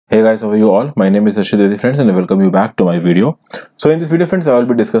Hey guys, how are you all? My name is Ashideti friends and I welcome you back to my video. So in this video friends, I will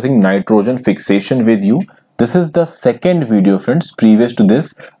be discussing nitrogen fixation with you. This is the second video friends. Previous to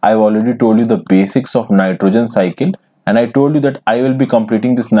this, I've already told you the basics of nitrogen cycle and I told you that I will be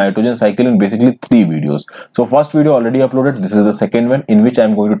completing this nitrogen cycle in basically 3 videos. So first video already uploaded. This is the second one in which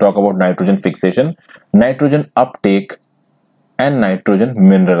I'm going to talk about nitrogen fixation, nitrogen uptake and nitrogen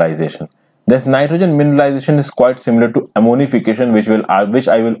mineralization. This nitrogen mineralization is quite similar to ammonification, which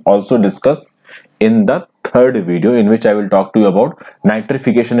I will also discuss in the third video, in which I will talk to you about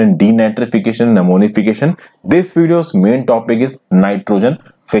nitrification and denitrification and ammonification. This video's main topic is nitrogen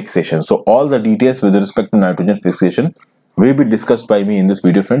fixation. So all the details with respect to nitrogen fixation will be discussed by me in this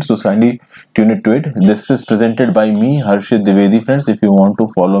video friends. So kindly tune it to it. This is presented by me, Harshit Dwivedi friends. If you want to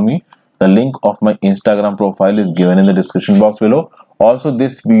follow me, the link of my Instagram profile is given in the description box below. Also,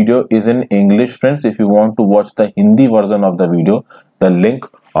 this video is in English friends. If you want to watch the Hindi version of the video, the link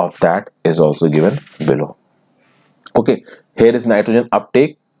of that is also given below. Okay, here is nitrogen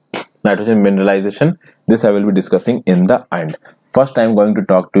uptake, nitrogen mineralization. This I will be discussing in the end. First, I am going to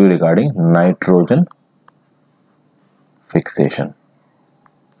talk to you regarding nitrogen fixation.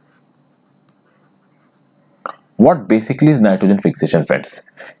 What basically is nitrogen fixation friends?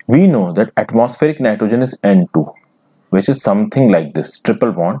 We know that atmospheric nitrogen is N2, which is something like this,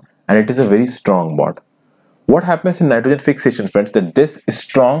 triple bond, and it is a very strong bond. What happens in nitrogen fixation friends, that this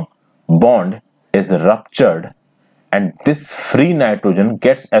strong bond is ruptured and this free nitrogen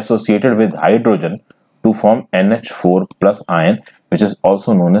gets associated with hydrogen to form NH4 plus ion, which is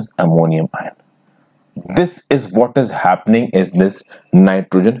also known as ammonium ion. This is what is happening in this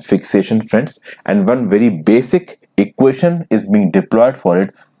nitrogen fixation friends, and one very basic equation is being deployed for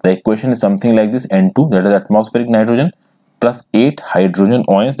it. The equation is something like this: N2, that is atmospheric nitrogen, plus 8 hydrogen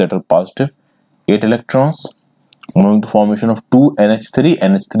ions that are positive, 8 electrons, moving to formation of 2 NH3.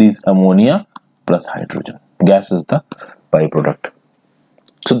 NH3 is ammonia plus hydrogen. Gas is the byproduct.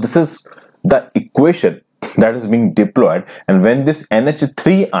 So this is the equation that is being deployed, and when this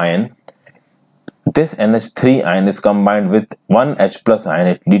NH3 ion is combined with 1 H plus ion,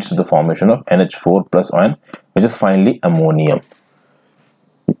 it leads to the formation of NH4 plus ion, which is finally ammonium.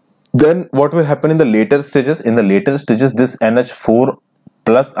 Then what will happen in the later stages? In the later stages, this NH4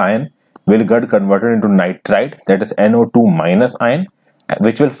 plus ion will get converted into nitrite, that is NO2 minus ion,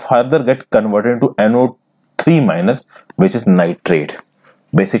 which will further get converted into NO3 minus, which is nitrate.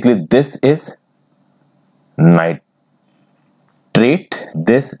 Basically, this is nitrate,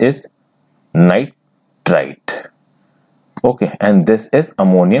 this is nitrite. Okay, and this is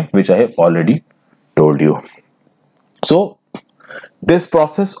ammonium, which I have already told you. So this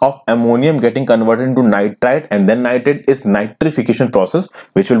process of ammonium getting converted into nitrite and then nitrate is nitrification process,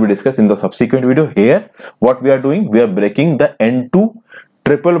 which will be discussed in the subsequent video. Here what we are doing, we are breaking the N2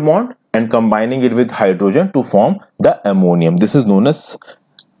 triple bond and combining it with hydrogen to form the ammonium. This is known as,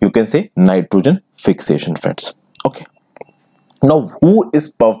 you can say, nitrogen fixation friends. Okay, now who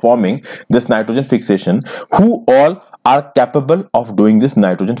is performing this nitrogen fixation? Who all are capable of doing this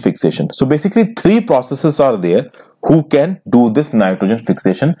nitrogen fixation? So basically 3 processes are there who can do this nitrogen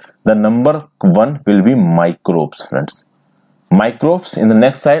fixation. The number 1 will be microbes friends. Microbes, in the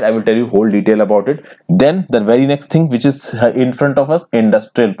next slide I will tell you whole detail about it. Then the very next thing which is in front of us,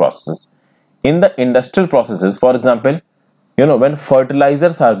 industrial processes. In the industrial processes, for example, when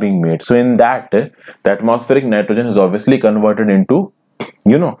fertilizers are being made, so in that the atmospheric nitrogen is obviously converted into,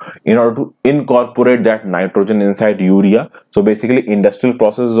 in order to incorporate that nitrogen inside urea. So basically industrial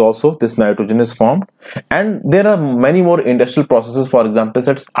processes also this nitrogen is formed, and there are many more industrial processes. For example,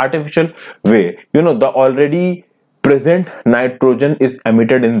 such artificial way, the already present nitrogen is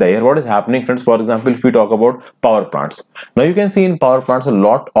emitted in the air. What is happening friends? For example, if we talk about power plants, now you can see in power plants a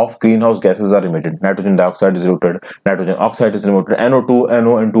lot of greenhouse gases are emitted. Nitrogen dioxide is emitted, nitrogen oxide is emitted, NO2,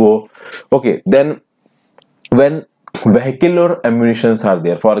 NO and 2O. Okay, then when vehicular emissions are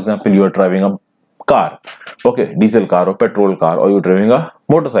there, for example, you are driving a car, okay, diesel car or petrol car, or you're driving a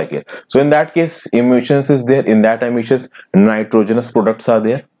motorcycle, so in that case emissions is there. In that emissions, nitrogenous products are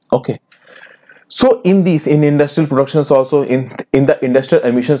there. Okay, so in industrial productions also, in the industrial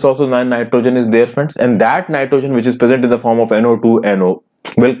emissions also, nitrogen is there friends, and that nitrogen which is present in the form of NO2, NO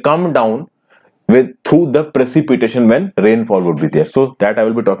will come down through the precipitation when rainfall would be there. So that I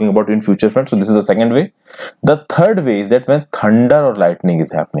will be talking about in future friends. So this is the second way. The third way is that when thunder or lightning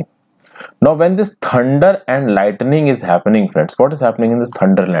is happening. Now when this thunder and lightning is happening friends, what is happening in this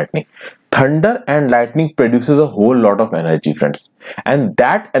thunder and lightning? Thunder and lightning produces a whole lot of energy friends, and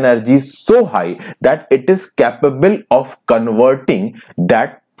that energy is so high that it is capable of converting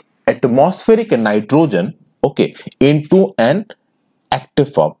that atmospheric nitrogen, okay, into an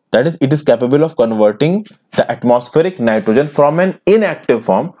active form. That is, it is capable of converting the atmospheric nitrogen from an inactive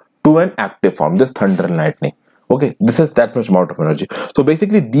form to an active form, this thunder and lightning. Okay, this is that much amount of energy. So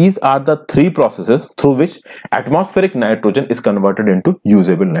basically these are the three processes through which atmospheric nitrogen is converted into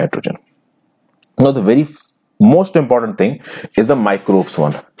usable nitrogen. Now the very most important thing is the microbes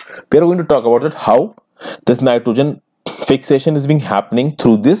one. We are going to talk about it, how this nitrogen fixation is being happening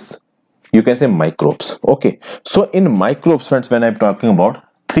through this, you can say, microbes. Okay, so in microbes, friends, when I'm talking about,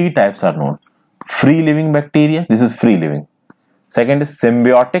 three types are known. Free living bacteria, this is free living. Second is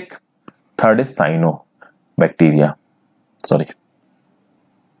symbiotic. Third is cyanobacteria. Sorry.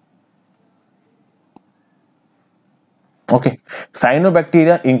 Okay,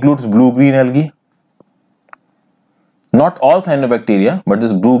 cyanobacteria includes blue-green algae. Not all cyanobacteria, but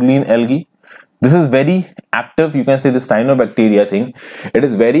this blue-green algae. This is very active. You can say the cyanobacteria thing. It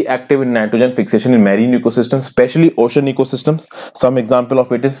is very active in nitrogen fixation in marine ecosystems, especially ocean ecosystems. Some example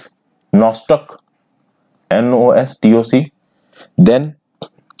of it is nostoc, N-O-S-T-O-C. Then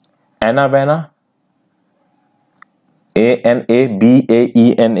Anabana,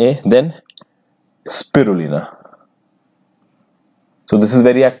 A-N-A-B-A-E-N-A. Then spirulina. So this is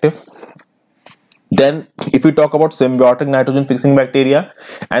very active. Then if we talk about symbiotic nitrogen fixing bacteria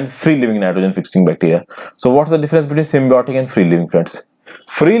and free living nitrogen fixing bacteria. So what's the difference between symbiotic and free living, friends?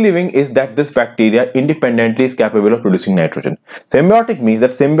 Free living is that this bacteria independently is capable of producing nitrogen. Symbiotic means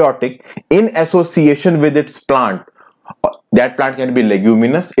that symbiotic in association with its plant. That plant can be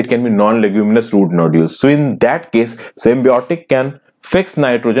leguminous, it can be non-leguminous root nodules. So in that case, symbiotic can fix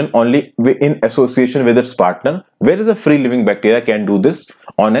nitrogen only in association with its partner, whereas a free living bacteria can do this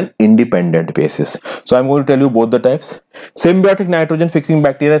on an independent basis. So I'm going to tell you both the types. Symbiotic nitrogen fixing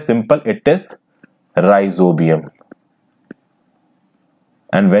bacteria is simple, it is rhizobium.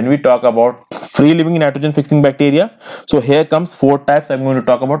 And when we talk about free living nitrogen fixing bacteria, so here comes four types. I'm going to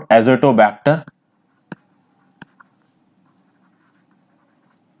talk about azotobacter.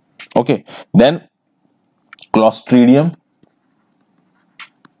 Okay, then Clostridium,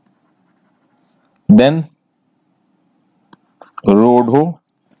 then Rhodo,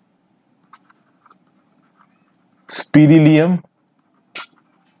 Spirilium,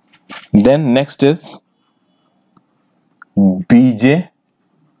 then next is BJ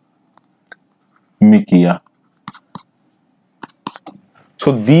Mikia.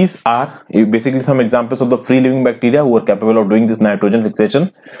 So these are basically some examples of the free living bacteria who are capable of doing this nitrogen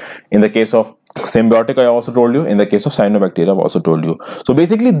fixation. In the case of symbiotic, I also told you. In the case of cyanobacteria, I've also told you. So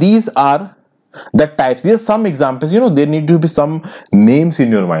basically these are the types. These are some examples. You know, there need to be some names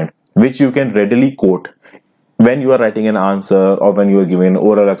in your mind which you can readily quote when you are writing an answer or when you are giving an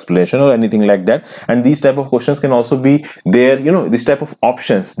oral explanation or anything like that. And these type of questions can also be there, you know, this type of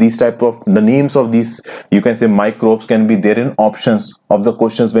options, these type of the names of these, you can say, microbes can be there in options of the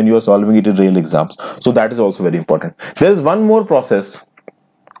questions when you are solving it in real exams. So that is also very important. There is one more process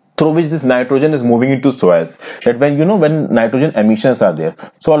through which this nitrogen is moving into soils, that when, you know, when nitrogen emissions are there,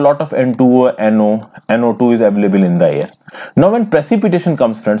 so a lot of N2O, NO2 is available in the air. Now when precipitation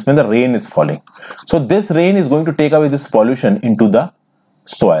comes, friends, when the rain is falling, so this rain is going to take away this pollution into the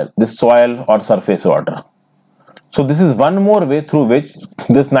soil, this soil or surface water. So this is one more way through which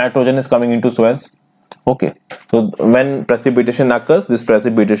this nitrogen is coming into soils. Okay, so when precipitation occurs, this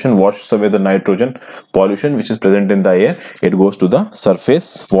precipitation washes away the nitrogen pollution which is present in the air. It goes to the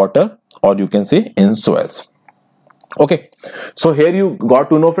surface water, or you can say in soils. Okay, so here you got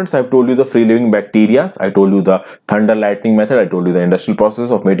to know, friends, I've told you the free living bacteria, I told you the thunder lightning method, I told you the industrial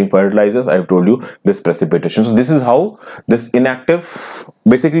process of making fertilizers, I've told you this precipitation. So this is how this inactive,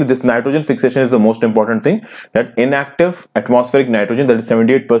 basically this nitrogen fixation is the most important thing, that inactive atmospheric nitrogen, that is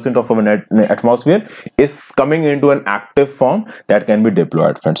 78% of our atmosphere, is coming into an active form that can be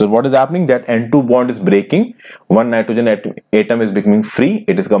deployed, friends. So what is happening, that N2 bond is breaking, one nitrogen atom is becoming free,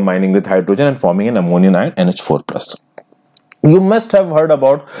 it is combining with hydrogen and forming an ammonium ion NH4+. You must have heard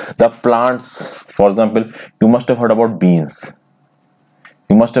about the plants. For example, you must have heard about beans.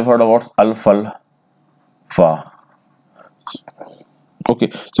 You must have heard about alfalfa.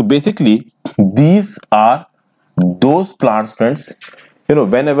 Okay, so basically these are those plants, friends. You know,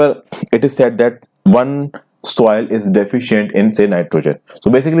 whenever it is said that one soil is deficient in, say, nitrogen, so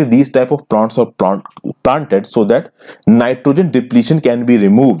basically these type of plants are planted so that nitrogen depletion can be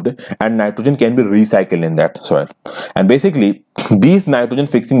removed and nitrogen can be recycled in that soil. And basically these nitrogen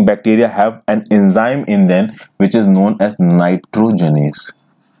fixing bacteria have an enzyme in them which is known as nitrogenase.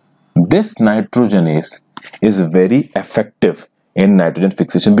 This nitrogenase is very effective in nitrogen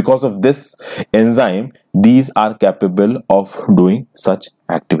fixation. Because of this enzyme, these are capable of doing such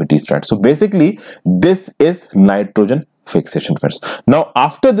activities, friends. So basically this is nitrogen fixation, friends. Now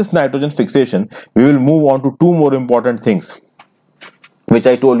after this nitrogen fixation, we will move on to two more important things which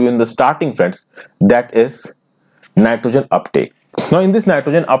I told you in the starting, friends. That is nitrogen uptake. Now in this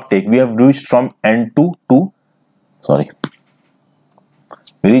nitrogen uptake, we have reached from N2 to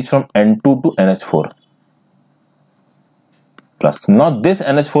N2 to NH4 plus. Now this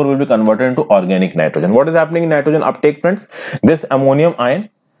NH4 will be converted into organic nitrogen. What is happening in nitrogen uptake, friends? This ammonium ion,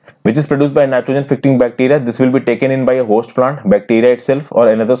 which is produced by nitrogen fixing bacteria, this will be taken in by a host plant, bacteria itself or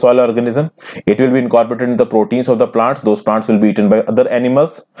another soil organism. It will be incorporated in the proteins of the plants. Those plants will be eaten by other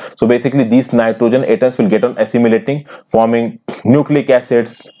animals. So basically these nitrogen atoms will get on assimilating, forming nucleic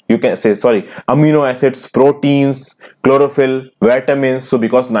acids, you can say amino acids, proteins, chlorophyll, vitamins. So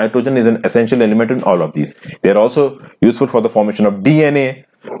because nitrogen is an essential element in all of these, they are also useful for the formation of DNA.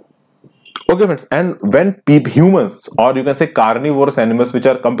 Okay, friends, and when humans, or you can say carnivorous animals, which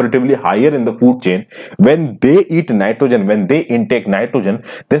are comparatively higher in the food chain, when they eat nitrogen, when they intake nitrogen,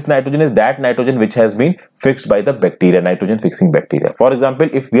 this nitrogen is that nitrogen which has been fixed by the bacteria, nitrogen fixing bacteria. For example,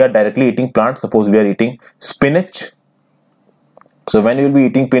 if we are directly eating plants, suppose we are eating spinach. So when you will be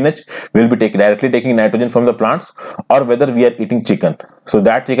eating spinach, we will be directly taking nitrogen from the plants, or whether we are eating chicken. So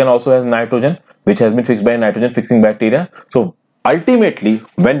that chicken also has nitrogen, which has been fixed by nitrogen fixing bacteria. So ultimately,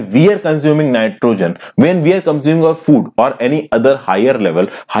 when we are consuming nitrogen, when we are consuming our food or any other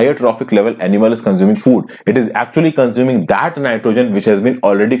higher trophic level animal is consuming food, it is actually consuming that nitrogen which has been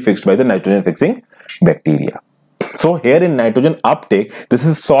already fixed by the nitrogen fixing bacteria. So here in nitrogen uptake, this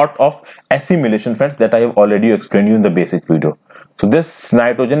is sort of assimilation, friends, that I have already explained you in the basic video. So this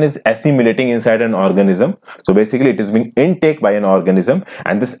nitrogen is assimilating inside an organism. So basically it is being intake by an organism,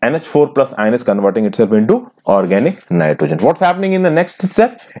 and this NH4 plus ion is converting itself into organic nitrogen. What's happening in the next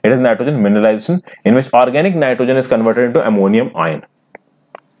step? It is nitrogen mineralization, in which organic nitrogen is converted into ammonium ion.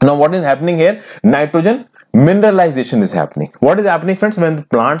 Now what is happening here? Nitrogen mineralization is happening. What is happening, friends? When the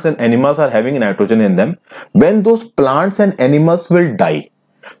plants and animals are having nitrogen in them, when those plants and animals will die,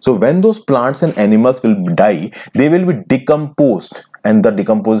 so when those plants and animals will die, they will be decomposed, and the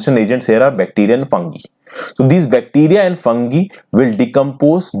decomposition agents here are bacteria and fungi. So these bacteria and fungi will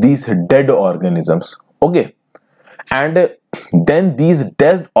decompose these dead organisms. Okay, and then these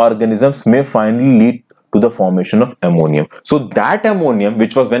dead organisms may finally lead to the formation of ammonium. So that ammonium,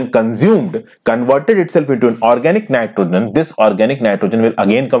 which was when consumed, converted itself into an organic nitrogen. This organic nitrogen will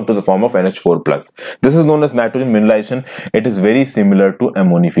again come to the form of NH4 plus. This is known as nitrogen mineralization. It is very similar to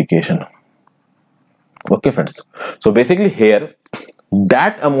ammonification. Okay, friends. So basically here,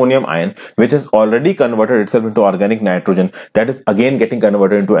 that ammonium ion, which has already converted itself into organic nitrogen, that is again getting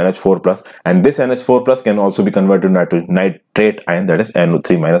converted into NH4 plus, and this NH4 plus can also be converted to nitrate ion, that is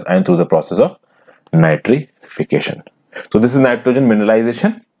NO3 minus ion, through the process of nitrification. So this is nitrogen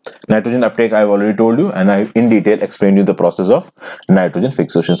mineralization. Nitrogen uptake I have already told you, and I in detail explained you the process of nitrogen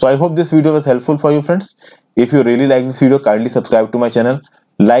fixation. So I hope this video was helpful for you, friends. If you really like this video, kindly subscribe to my channel.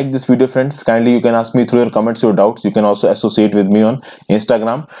 Like this video, friends. Kindly you can ask me through your comments, your doubts. You can also associate with me on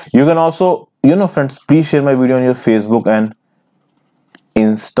Instagram. You can also, friends, please share my video on your Facebook and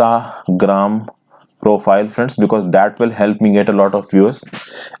Instagram profile, friends, because that will help me get a lot of views,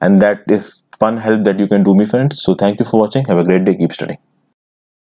 and that is fun help that you can do me, friends. So thank you for watching. Have a great day. Keep studying.